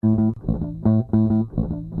Are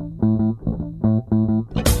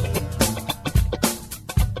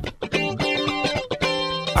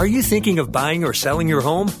you thinking of buying or selling your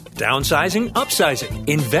home? Downsizing, upsizing,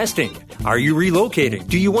 investing? Are you relocating?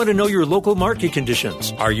 Do you want to know your local market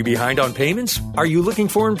conditions? Are you behind on payments? Are you looking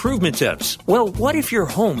for improvement tips? Well, what if your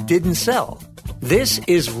home didn't sell? This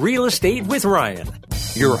is Real Estate with Ryan,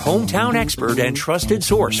 your hometown expert and trusted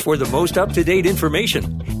source for the most up-to-date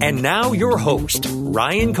information. And now your host,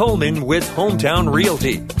 Ryan Coleman with Hometown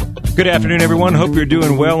Realty. Good afternoon, everyone. Hope you're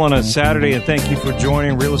doing well on a Saturday, and thank you for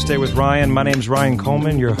joining Real Estate with Ryan. My name is Ryan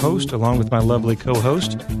Coleman, your host, along with my lovely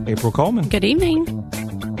co-host, April Coleman. Good evening.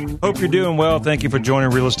 Hope you're doing well. Thank you for joining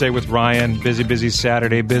Real Estate with Ryan. Busy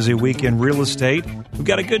Saturday, busy week in real estate. We've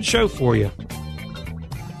got a good show for you.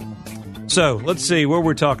 So, let's see what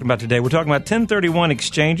we're talking about today. We're talking about 1031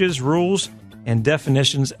 exchanges, rules, and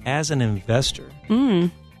definitions as an investor.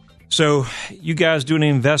 So, you guys doing an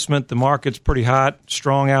investment, the market's pretty hot,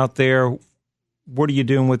 strong out there. What are you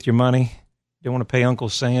doing with your money? You don't want to pay Uncle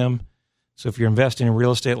Sam. So, if you're investing in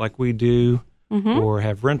real estate like we do, or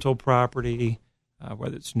have rental property,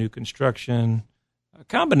 whether it's new construction, a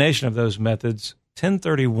combination of those methods,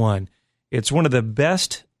 1031, it's one of the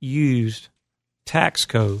best used tax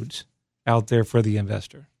codes out there for the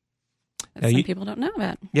investor. That some people don't know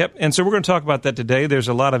about. Yep, and so we're going to talk about that today. There's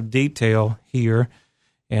a lot of detail here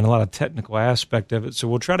and a lot of technical aspect of it. So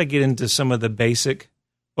we'll try to get into some of the basic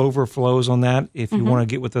overflows on that. If you want to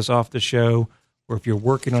get with us off the show, or if you're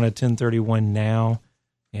working on a 1031 now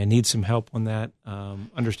and need some help on that,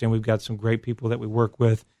 understand we've got some great people that we work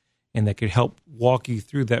with and that could help walk you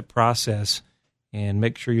through that process and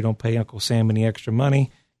make sure you don't pay Uncle Sam any extra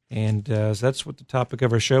money. And so that's what the topic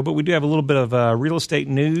of our show. But we do have a little bit of real estate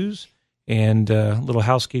news and a little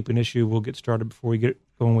housekeeping issue. We'll get started before we get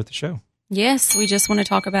going with the show. Yes, we just want to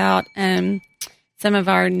talk about some of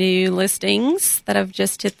our new listings that have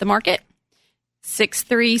just hit the market.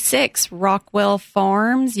 636 Rockwell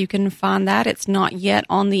Farms. You can find that. It's not yet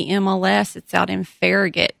on the MLS. It's out in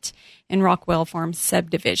Farragut in Rockwell Farms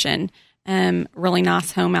subdivision. Really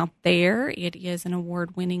nice home out there. It is an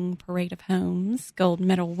award-winning Parade of Homes Gold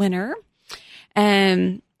Medal winner.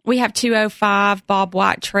 We have 205 Bob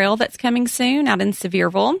White Trail that's coming soon out in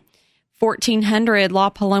Sevierville. 1400 La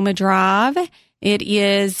Paloma Drive. It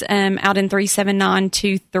is out in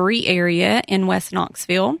 37923 area in West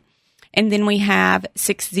Knoxville. And then we have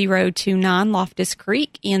 6029 Loftus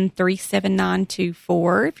Creek in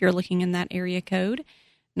 37924 if you're looking in that area code.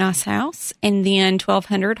 Nice house. And then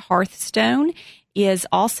 1200 Hearthstone is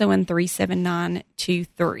also in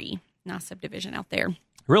 37923. Nice subdivision out there.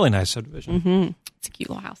 Really nice subdivision. It's a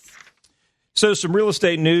cute little house. So some real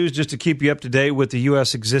estate news just to keep you up to date with the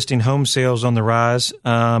U.S. existing home sales on the rise.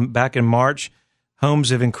 Back in March, homes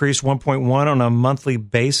have increased 1.1 on a monthly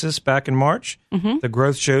basis back in March. The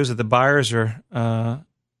growth shows that the buyers are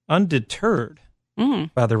undeterred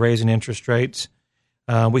by the raising interest rates.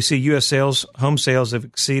 We see U.S. home sales have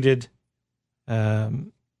exceeded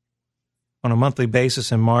on a monthly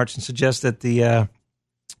basis in March and suggests that the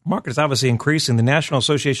market is obviously increasing. The National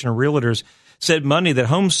Association of Realtors said Monday that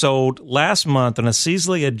homes sold last month on a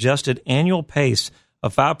seasonally adjusted annual pace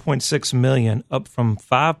of 5.6 million, up from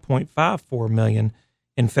 5.54 million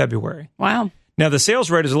in February. Wow. Now, the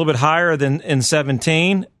sales rate is a little bit higher than in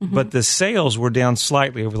 17, but the sales were down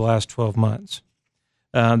slightly over the last 12 months.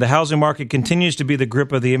 The housing market continues to be the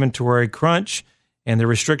grip of the inventory crunch and the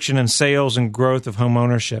restriction in sales and growth of home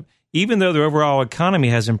ownership. Even though the overall economy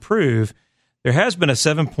has improved, there has been a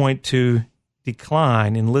 7.2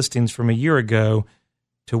 decline in listings from a year ago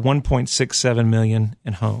to 1.67 million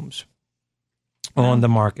in homes on the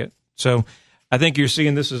market. So I think you're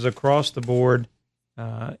seeing this is across the board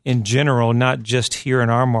in general, not just here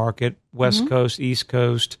in our market, West Coast, East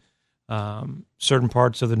Coast, certain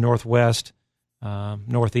parts of the Northwest,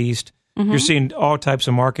 Northeast. You're seeing all types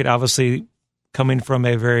of market, obviously coming from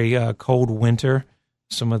a very cold winter.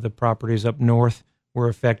 Some of the properties up north were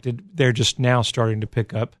affected. They're just now starting to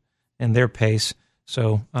pick up in their pace.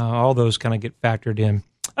 So all those kind of get factored in.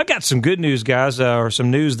 I got some good news, guys, or some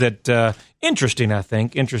news that interesting, I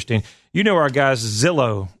think. Interesting. You know our guys,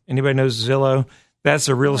 Zillow. Anybody knows Zillow? That's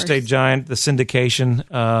a real estate giant, the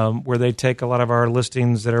syndication, where they take a lot of our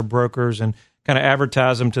listings that are brokers and kind of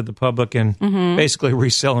advertise them to the public and basically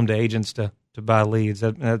resell them to agents to buy leads.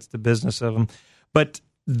 That's the business of them. But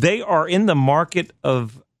they are in the market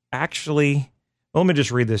of actually, let me just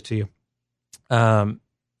read this to you.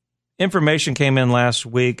 Information came in last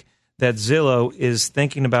week that Zillow is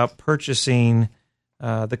thinking about purchasing.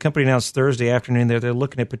 The company announced Thursday afternoon that they're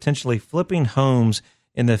looking at potentially flipping homes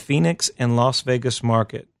in the Phoenix and Las Vegas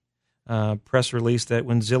market. press release that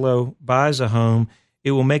when Zillow buys a home,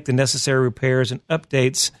 it will make the necessary repairs and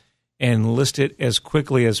updates and list it as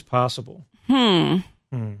quickly as possible.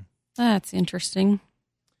 That's interesting.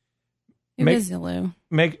 Who is Zillow?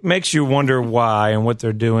 Makes you wonder why and what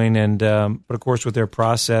they're doing, and but of course with their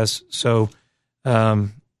process. So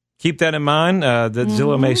keep that in mind. That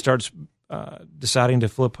Zillow may start deciding to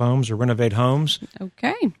flip homes or renovate homes.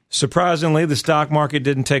 Okay. Surprisingly, the stock market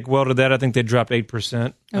didn't take well to that. I think they dropped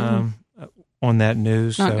 8% on that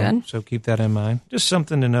news. Not good. So keep that in mind. Just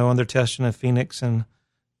something to know on their testing of Phoenix and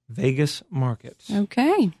Vegas markets.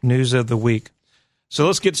 Okay. News of the week. So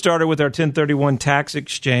let's get started with our 1031 tax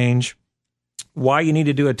exchange. Why you need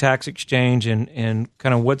to do a tax exchange and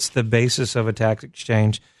kind of what's the basis of a tax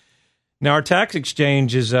exchange. Now, our tax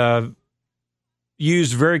exchange is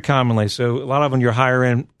used very commonly. So a lot of them, your higher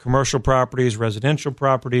end commercial properties, residential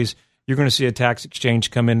properties, you're going to see a tax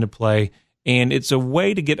exchange come into play. And it's a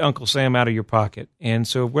way to get Uncle Sam out of your pocket. And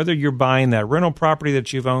so whether you're buying that rental property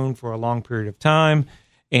that you've owned for a long period of time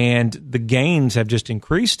and the gains have just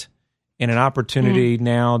increased, and an opportunity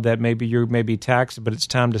now that maybe you may be taxed, but it's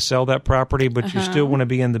time to sell that property, but you still want to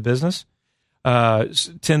be in the business,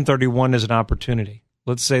 1031 is an opportunity.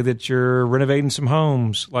 Let's say that you're renovating some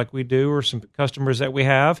homes like we do or some customers that we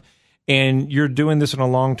have, and you're doing this on a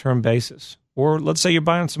long-term basis. Or let's say you're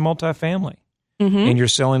buying some multifamily and you're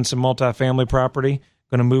selling some multifamily property,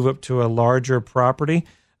 going to move up to a larger property.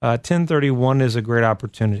 1031 is a great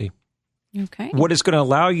opportunity. Okay. What it's going to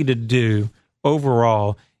allow you to do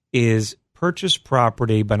overall is purchase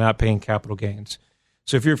property by not paying capital gains.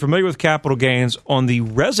 So if you're familiar with capital gains on the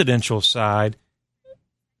residential side,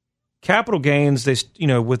 capital gains,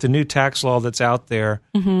 with the new tax law that's out there,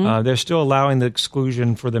 they're still allowing the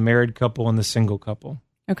exclusion for the married couple and the single couple.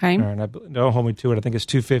 Okay. All right, don't hold me to it. I think it's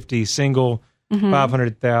 $250 single,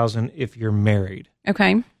 $500,000 if you're married.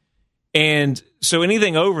 Okay. And so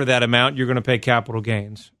anything over that amount, you're going to pay capital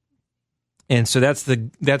gains. And so that's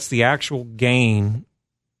the actual gain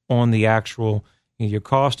on the actual your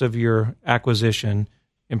cost of your acquisition,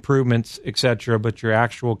 improvements, etc., but your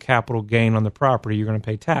actual capital gain on the property, you're going to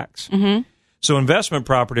pay tax. So investment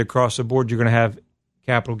property across the board, you're going to have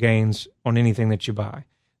capital gains on anything that you buy.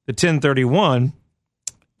 The 1031,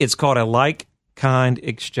 it's called a like-kind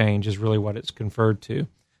exchange is really what it's conferred to,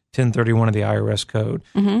 1031 of the IRS code.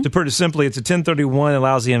 To put it simply, it's a 1031 that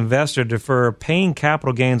allows the investor to defer paying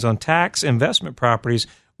capital gains on tax investment properties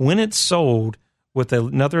when it's sold with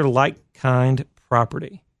another like-kind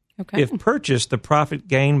property. Okay. If purchased, the profit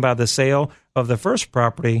gained by the sale of the first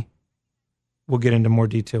property, we'll get into more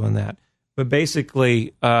detail on that. But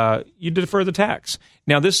basically, you defer the tax.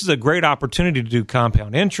 Now, this is a great opportunity to do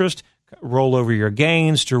compound interest, roll over your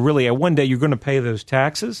gains to really, one day you're going to pay those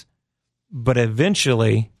taxes, but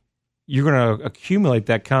eventually you're going to accumulate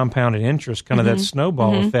that compounded interest, kind of that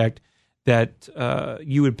snowball effect that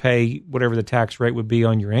you would pay whatever the tax rate would be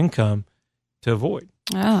on your income to avoid.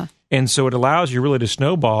 And so it allows you really to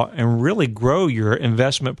snowball and really grow your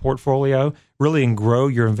investment portfolio, really and grow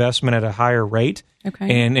your investment at a higher rate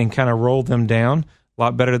and kind of roll them down a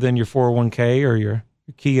lot better than your 401k or your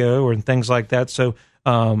Keogh or things like that. So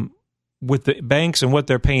with the banks and what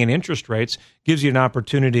they're paying interest rates gives you an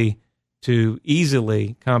opportunity to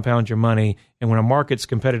easily compound your money. And when a market's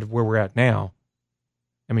competitive where we're at now,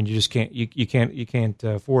 I mean, you just can't, you can't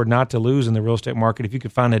afford not to lose in the real estate market. If you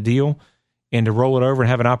could find a deal and to roll it over and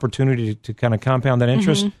have an opportunity to kind of compound that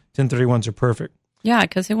interest, 1031s are perfect. Yeah,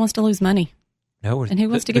 because who wants to lose money? No, and who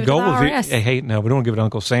wants to give it to the IRS? No, we don't give it to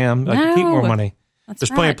Uncle Sam. No, keep more money.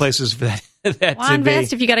 There's plenty of places for that. Why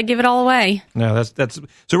invest if you got to give it all away? No, that's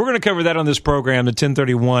so we're going to cover that on this program, the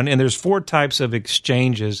 1031, and there's 4 types of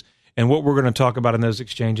exchanges, and what we're going to talk about in those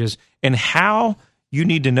exchanges, and how you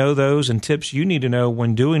need to know those, and tips you need to know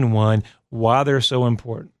when doing one, why they're so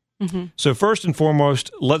important. So first and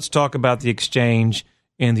foremost, let's talk about the exchange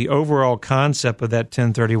and the overall concept of that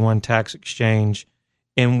 1031 tax exchange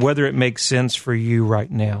and whether it makes sense for you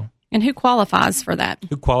right now. And who qualifies for that?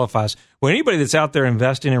 Who qualifies? Well, anybody that's out there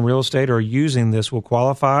investing in real estate or using this will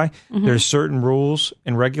qualify. There's certain rules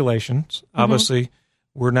and regulations. Obviously,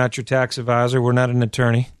 we're not your tax advisor. We're not an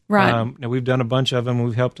attorney. Right. Now, we've done a bunch of them.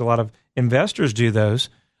 We've helped a lot of investors do those.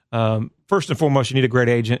 First and foremost, you need a great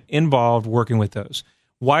agent involved working with those.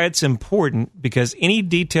 Why it's important, because any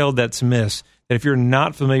detail that's missed, that if you're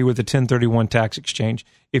not familiar with the 1031 tax exchange,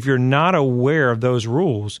 if you're not aware of those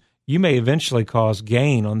rules, you may eventually cause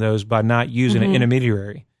gain on those by not using an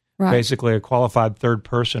intermediary, basically a qualified third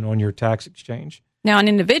person on your tax exchange. Now, an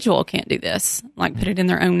individual can't do this, like put it in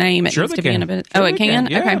their own name. It Sure needs they to be can. in a. Oh, it can?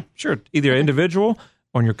 Yeah, okay. sure. Either individual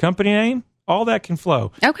on your company name, all that can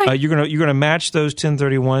flow. Okay. You're gonna match those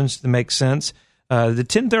 1031s to make sense. The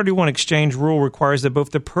 1031 exchange rule requires that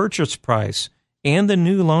both the purchase price and the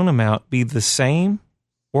new loan amount be the same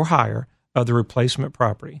or higher of the replacement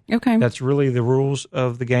property. Okay. That's really the rules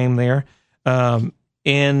of the game there.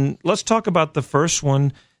 And let's talk about the first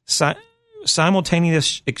one,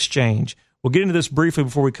 simultaneous exchange. We'll get into this briefly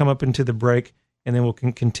before we come up into the break, and then we'll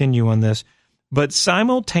continue on this. But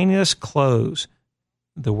simultaneous close,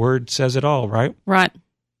 the word says it all, right? Right.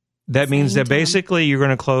 That means that basically you're going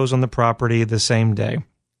to close on the property the same day.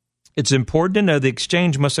 It's important to know the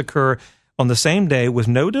exchange must occur on the same day with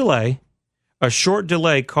no delay. A short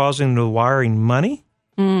delay causing the wiring money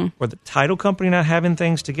or the title company not having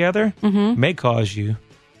things together may cause you to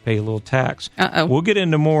pay a little tax. We'll get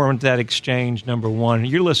into more on that exchange number one.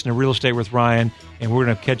 You're listening to Real Estate with Ryan, and we're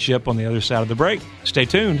going to catch you up on the other side of the break. Stay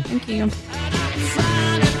tuned. Thank you.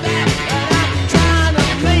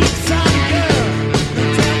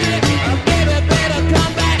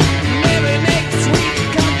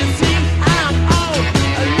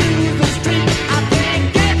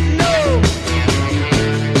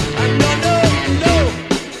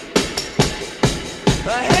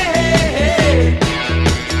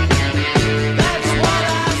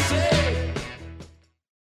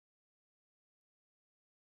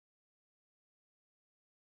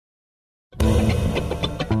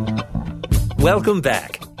 Welcome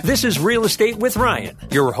back. This is Real Estate with Ryan,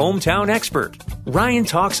 your hometown expert. Ryan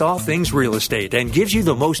talks all things real estate and gives you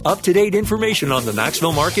the most up-to-date information on the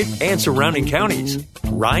Knoxville market and surrounding counties.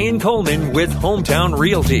 Ryan Coleman with Hometown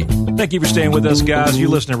Realty. Thank you for staying with us, guys. You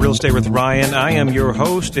listen to Real Estate with Ryan. I am your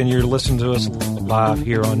host, and you're listening to us live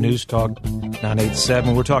here on News Talk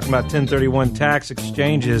 987. We're talking about 1031 tax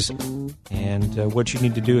exchanges and what you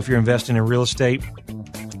need to do if you're investing in real estate.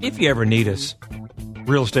 If you ever need us,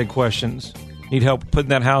 real estate questions, need help putting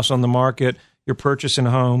that house on the market, you're purchasing a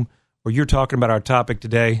home, or you're talking about our topic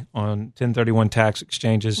today on 1031 tax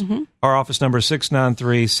exchanges, our office number is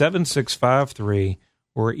 693-7653,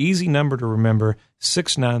 or easy number to remember,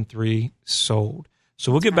 693-SOLD.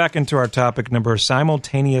 So we'll get back into our topic number,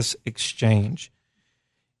 simultaneous exchange.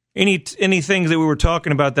 Any things that we were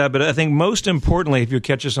talking about that, but I think most importantly, if you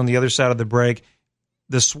catch us on the other side of the break,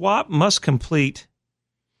 the swap must complete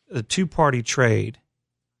a two-party trade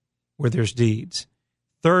where there's deeds.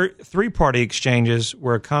 Three-party exchanges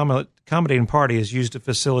where accommodating party is used to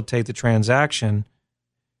facilitate the transaction,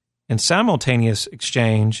 and simultaneous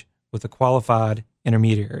exchange with a qualified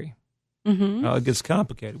intermediary. It gets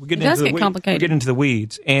complicated. It does get complicated. We get into the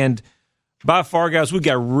weeds. And by far, guys, we've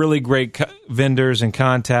got really great vendors and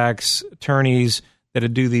contacts, attorneys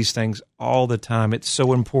that do these things all the time. It's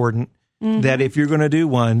so important that if you're going to do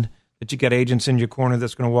one, that you got agents in your corner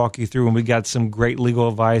that's going to walk you through, and we got some great legal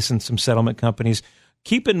advice and some settlement companies.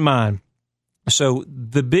 Keep in mind, so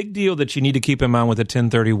the big deal that you need to keep in mind with a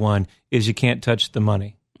 1031 is you can't touch the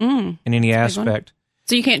money in any aspect.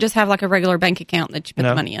 So you can't just have like a regular bank account that you put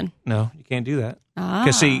the money in? No, you can't do that.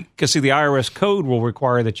 Because see, the IRS code will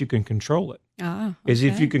require that you can control it.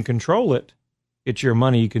 If you can control it, it's your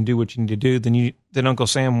money, you can do what you need to do, then Uncle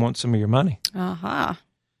Sam wants some of your money.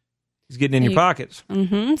 He's getting in your pockets.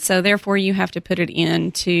 So therefore, you have to put it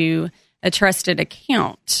into a trusted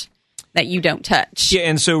account that you don't touch. Yeah,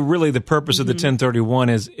 and so really the purpose of the 1031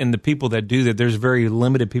 is, in the people that do that, there's very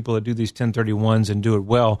limited people that do these 1031s and do it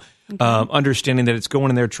well, understanding that it's going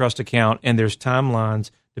in their trust account, and there's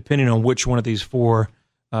timelines depending on which one of these four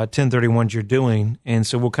 1031s you're doing. And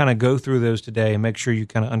so we'll kind of go through those today and make sure you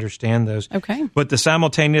kind of understand those. Okay. But the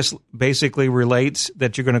simultaneous basically relates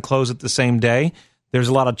that you're going to close it the same day. There's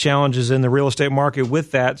a lot of challenges in the real estate market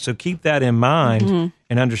with that, so keep that in mind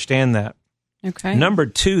and understand that. Okay. Number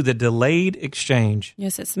 2, the delayed exchange.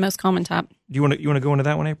 Yes, it's the most common type. You want to go into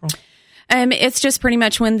that one, April? It's just pretty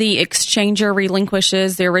much when the exchanger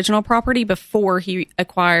relinquishes the original property before he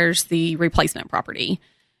acquires the replacement property.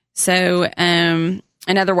 So, in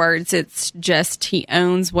other words, it's just he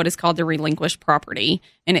owns what is called the relinquished property,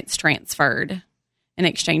 and it's transferred and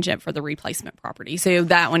exchange it for the replacement property. So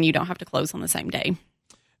that one you don't have to close on the same day.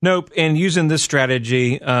 Nope. And using this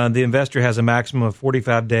strategy, the investor has a maximum of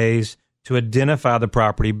 45 days to identify the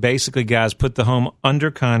property. Basically, guys, put the home under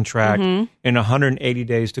contract and 180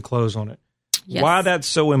 days to close on it. Yes. Why that's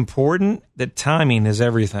so important, that timing is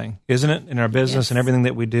everything, isn't it, in our business and everything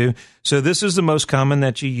that we do? So this is the most common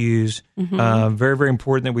that you use. Very, very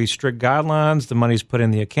important that we strict guidelines. The money's put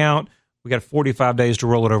in the account. We got 45 days to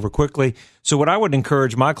roll it over quickly. So what I would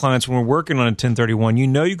encourage my clients when we're working on a 1031,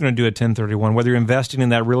 you're going to do a 1031, whether you're investing in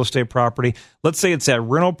that real estate property. Let's say it's that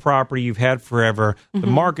rental property you've had forever. The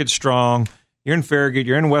market's strong. You're in Farragut,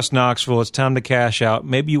 you're in West Knoxville, it's time to cash out.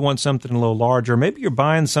 Maybe you want something a little larger. Maybe you're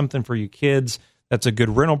buying something for your kids that's a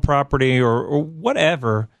good rental property or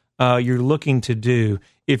whatever you're looking to do.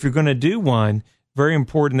 If you're going to do one, very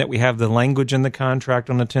important that we have the language in the contract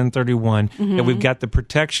on the 1031, that we've got the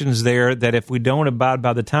protections there that if we don't abide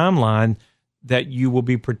by the timeline, that you will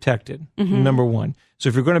be protected, number one. So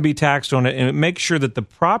if you're going to be taxed on it, and make sure that the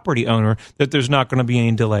property owner, that there's not going to be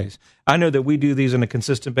any delays. I know that we do these on a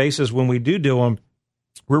consistent basis. When we do them,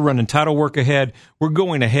 we're running title work ahead. We're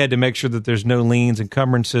going ahead to make sure that there's no liens,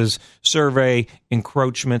 encumbrances, survey,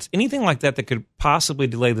 encroachments, anything like that that could possibly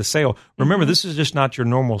delay the sale. Remember, this is just not your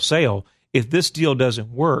normal sale. If this deal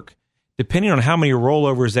doesn't work, depending on how many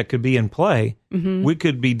rollovers that could be in play, we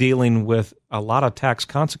could be dealing with a lot of tax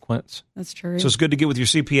consequence. That's true. So it's good to get with your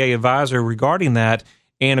CPA advisor regarding that.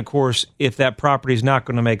 And, of course, if that property is not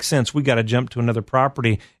going to make sense, we got to jump to another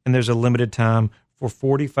property, and there's a limited time for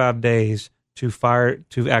 45 days to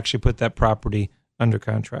actually put that property under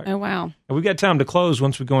contract. Oh, wow. And we got time to close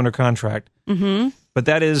once we go under contract. But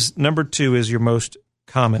that is, number 2 is your most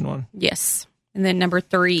common one. Yes. And then number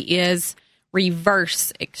 3 is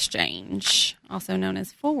reverse exchange, also known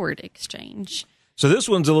as forward exchange. So this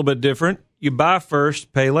one's a little bit different. You buy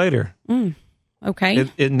first, pay later. Okay.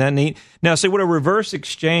 Isn't that neat? Now, see, what a reverse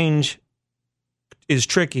exchange is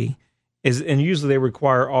tricky and usually they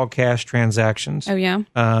require all cash transactions. Oh, yeah?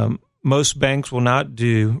 Most banks will not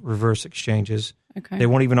do reverse exchanges. Okay. They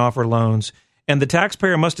won't even offer loans. And the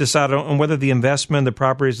taxpayer must decide on whether the investment, the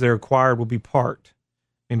properties they acquired will be parked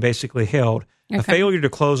and basically held. Okay. A failure to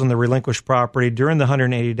close on the relinquished property during the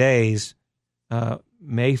 180 days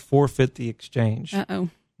may forfeit the exchange. Uh-oh.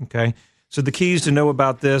 Okay. So the keys to know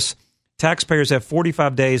about this, taxpayers have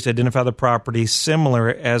 45 days to identify the property, similar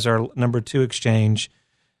as our number 2 exchange.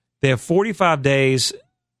 They have 45 days.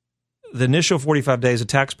 The initial 45 days, the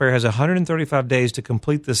taxpayer has 135 days to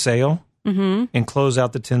complete the sale and close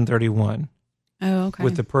out the 1031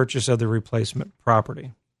 with the purchase of the replacement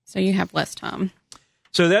property. So you have less time.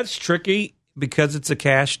 So that's tricky because it's a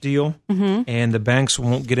cash deal, and the banks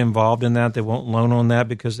won't get involved in that. They won't loan on that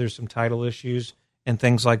because there's some title issues and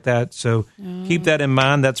things like that. So keep that in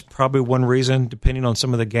mind. That's probably one reason, depending on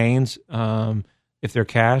some of the gains, if they're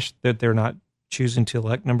cash, that they're not choosing to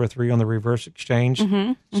elect number 3 on the reverse exchange.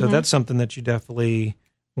 So that's something that you definitely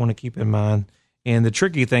want to keep in mind. And the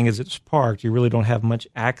tricky thing is it's parked. You really don't have much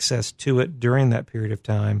access to it during that period of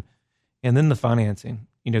time. And then the financing.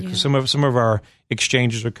 You know, because some of our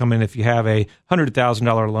exchanges are coming. If you have a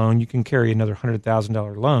 $100,000 loan, you can carry another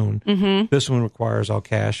 $100,000 loan. This one requires all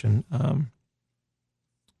cash and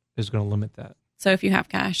is going to limit that. So if you have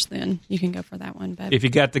cash, then you can go for that one. But if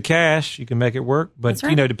you got the cash, you can make it work. But That's right.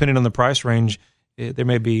 you know, depending on the price range, there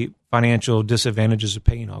may be financial disadvantages of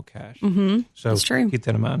paying all cash. So That's true. Keep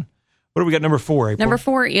that in mind. What do we got? Number 4, April? Number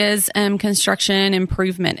 4 is construction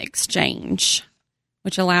improvement exchange,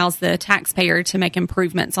 which allows the taxpayer to make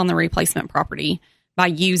improvements on the replacement property by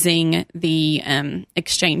using the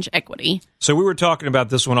exchange equity. So we were talking about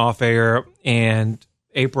this one off air, and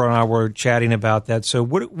April and I were chatting about that. So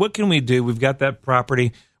what can we do? We've got that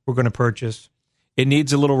property we're going to purchase. It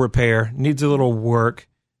needs a little repair, needs a little work.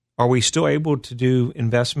 Are we still able to do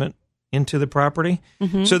investment into the property?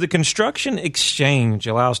 So the construction exchange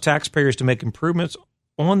allows taxpayers to make improvements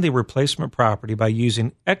on the replacement property by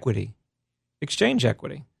using equity. Exchange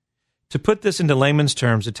equity. To put this into layman's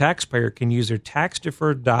terms, a taxpayer can use their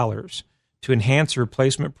tax-deferred dollars to enhance the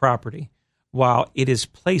replacement property while it is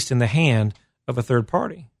placed in the hand of a third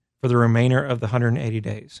party for the remainder of the 180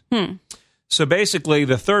 days. So basically,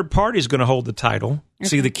 the third party is going to hold the title. Okay.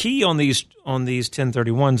 See, the key on these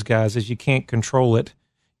 1031s, guys, is you can't control it,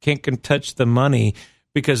 can't touch the money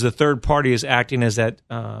because the third party is acting as that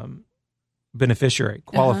beneficiary,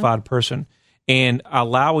 qualified person. And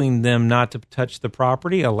allowing them not to touch the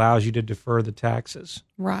property allows you to defer the taxes.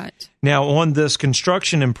 Right. Now, on this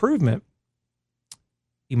construction improvement,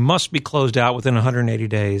 you must be closed out within 180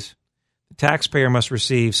 days. The taxpayer must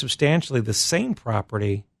receive substantially the same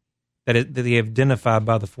property that they have identified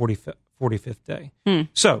by the 45th day.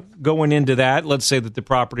 So going into that, let's say that the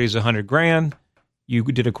property is $100,000. You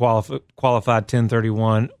did a qualified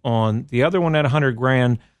 1031 on the other one at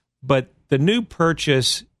 $100,000, but the new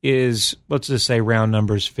purchase is, let's just say round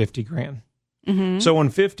numbers, $50,000. So on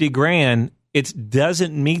 $50,000, it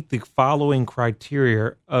doesn't meet the following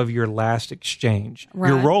criteria of your last exchange,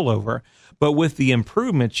 your rollover. But with the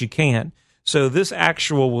improvements, you can. So this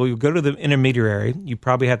will go to the intermediary. You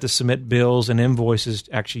probably have to submit bills and invoices.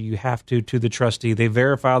 Actually, you have to the trustee. They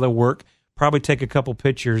verify the work, probably take a couple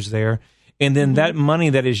pictures there. And then that money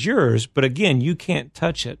that is yours, but again, you can't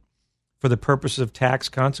touch it for the purpose of tax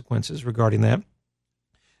consequences regarding that,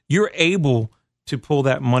 you're able to pull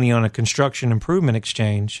that money on a construction improvement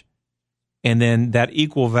exchange, and then that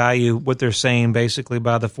equal value, what they're saying basically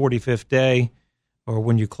by the 45th day or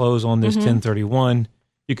when you close on this 1031,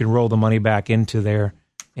 you can roll the money back into there.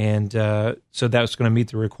 And so that's going to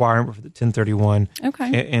meet the requirement for the 1031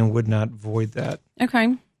 and would not void that.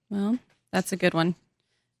 Okay. Well, that's a good one.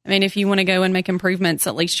 I mean, if you want to go and make improvements,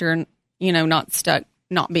 at least you're, not stuck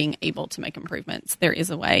not being able to make improvements. There is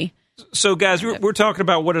a way. So, guys, we're talking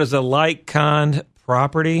about what is a like-kind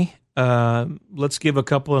property. Let's give a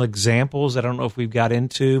couple of examples. I don't know if we've got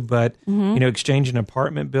into, but, exchange an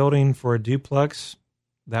apartment building for a duplex,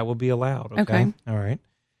 that will be allowed. Okay. All right.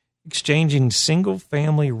 Exchanging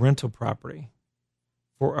single-family rental property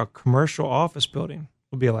for a commercial office building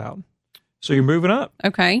will be allowed. So you're moving up.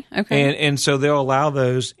 Okay. And so they'll allow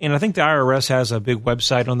those. And I think the IRS has a big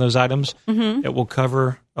website on those items that will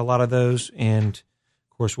cover a lot of those. And,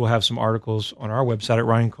 of course, we'll have some articles on our website at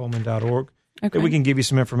ryancoleman.org that we can give you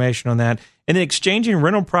some information on that. And then exchanging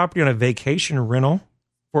rental property on a vacation rental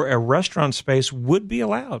for a restaurant space would be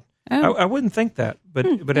allowed. Oh. I wouldn't think that, but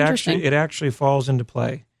it actually falls into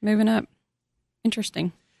play. Moving up.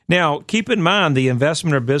 Interesting. Now, keep in mind the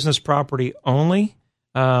investment or business property only.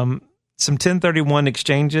 Some 1031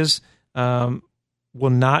 exchanges will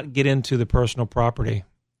not get into the personal property.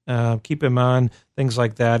 Keep in mind things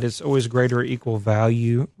like that. It's always greater or equal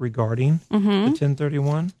value regarding the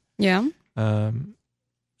 1031. Yeah.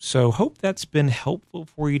 So hope that's been helpful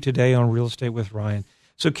for you today on Real Estate with Ryan.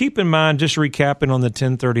 So keep in mind, just recapping on the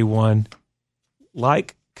 1031,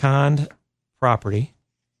 like-kind property,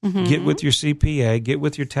 get with your CPA, get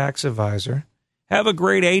with your tax advisor, have a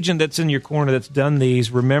great agent that's in your corner that's done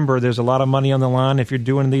these. Remember, there's a lot of money on the line. If you're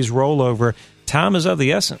doing these rollover, time is of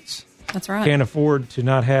the essence. That's right. Can't afford to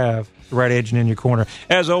not have the right agent in your corner.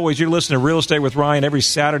 As always, you're listening to Real Estate with Ryan every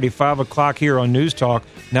Saturday, 5 o'clock here on News Talk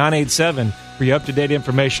 987 for your up-to-date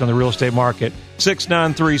information on the real estate market.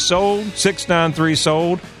 693-SOLD,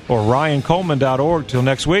 693-SOLD, or ryancoleman.org. Till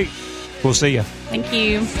next week, we'll see you. Thank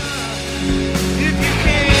you.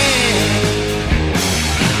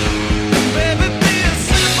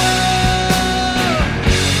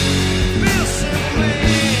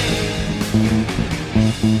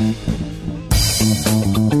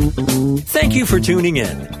 Thank you for tuning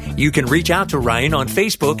in. You can reach out to Ryan on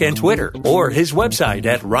Facebook and Twitter or his website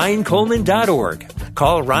at ryancoleman.org.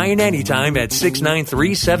 Call Ryan anytime at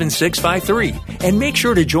 693-7653 and make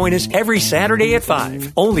sure to join us every Saturday at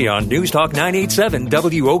 5, only on News Talk 987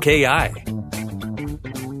 WOKI.